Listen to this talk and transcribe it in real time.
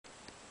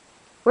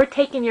We're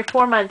taking your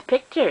 4-month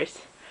pictures.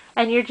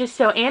 And you're just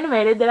so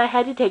animated that I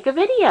had to take a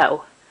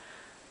video.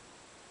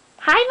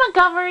 Hi,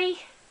 Montgomery.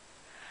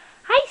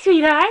 Hi,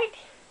 sweetheart.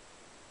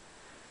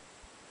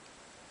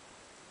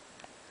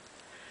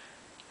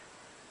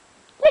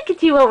 Look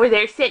at you over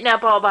there sitting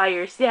up all by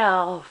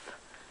yourself.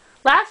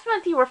 Last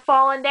month you were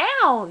falling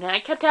down, and I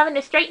kept having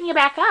to straighten you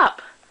back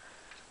up.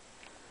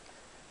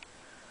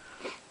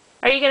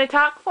 Are you going to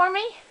talk for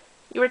me?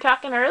 You were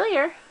talking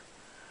earlier.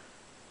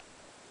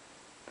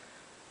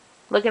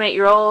 Looking at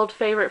your old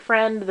favorite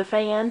friend, the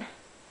fan.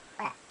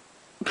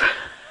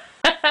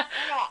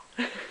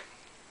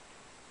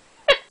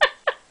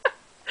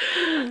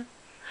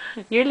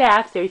 Your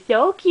laughs are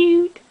so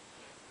cute.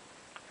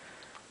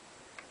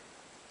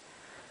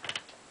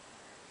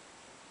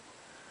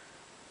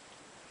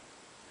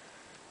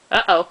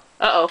 Uh-oh.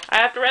 Uh-oh. I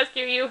have to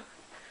rescue you.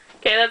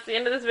 Okay, that's the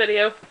end of this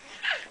video.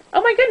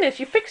 Oh my goodness,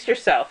 you fixed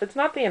yourself. It's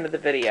not the end of the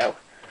video.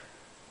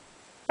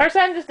 Our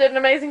son just did an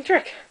amazing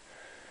trick.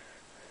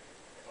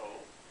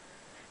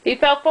 He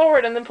fell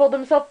forward and then pulled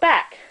himself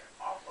back.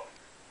 Awesome.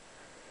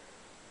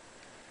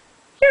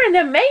 You're an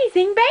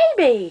amazing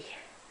baby.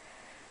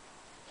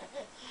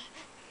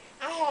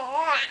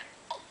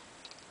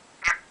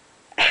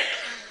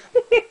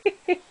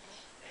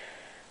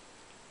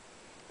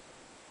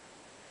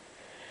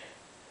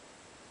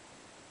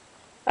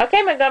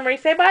 Okay, Montgomery,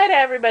 say bye to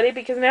everybody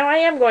because now I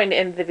am going to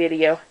end the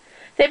video.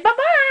 Say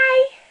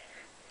bye-bye.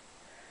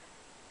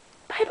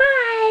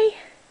 Bye-bye.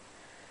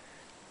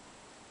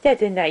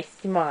 That's a nice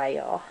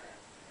smile.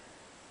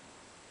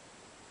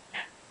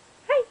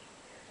 Hi.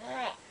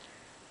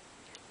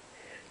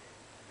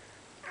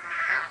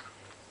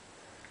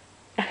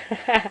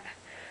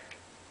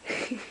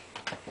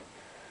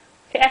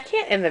 I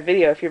can't end the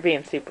video if you're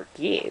being super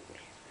cute.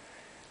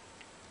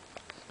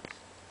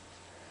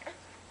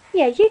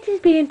 Yeah, you're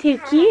just being too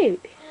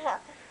cute.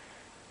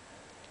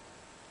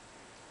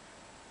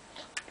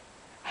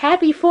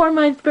 Happy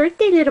 4-month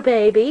birthday, little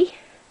baby.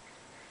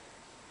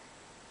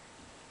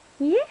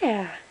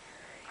 Yeah.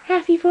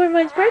 Happy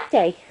 4-month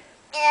birthday.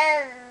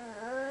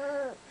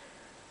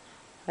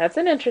 That's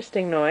an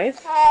interesting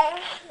noise.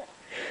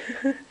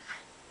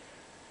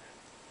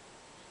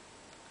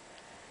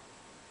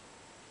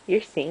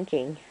 You're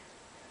sinking.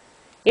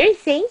 You're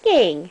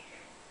sinking.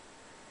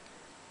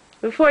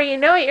 Before you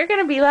know it, you're going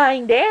to be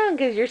lying down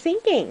because you're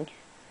sinking.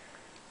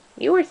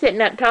 You were sitting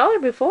up taller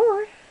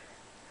before.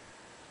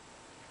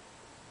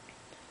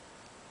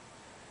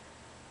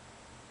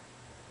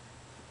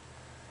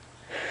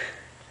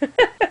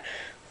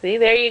 See,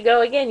 there you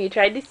go again. You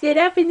tried to sit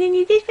up and then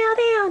you just fell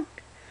down.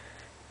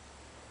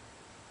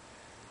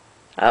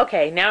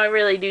 Okay, now I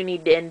really do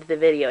need to end the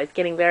video. It's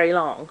getting very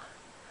long.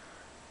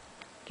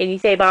 Can you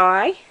say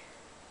bye?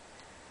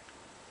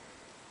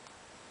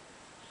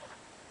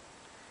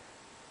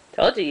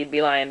 Told you you'd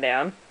be lying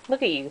down.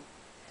 Look at you.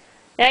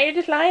 Now you're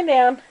just lying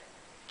down.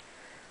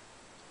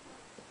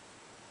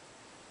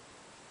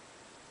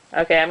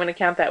 Okay, I'm going to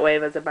count that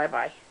wave as a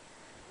bye-bye.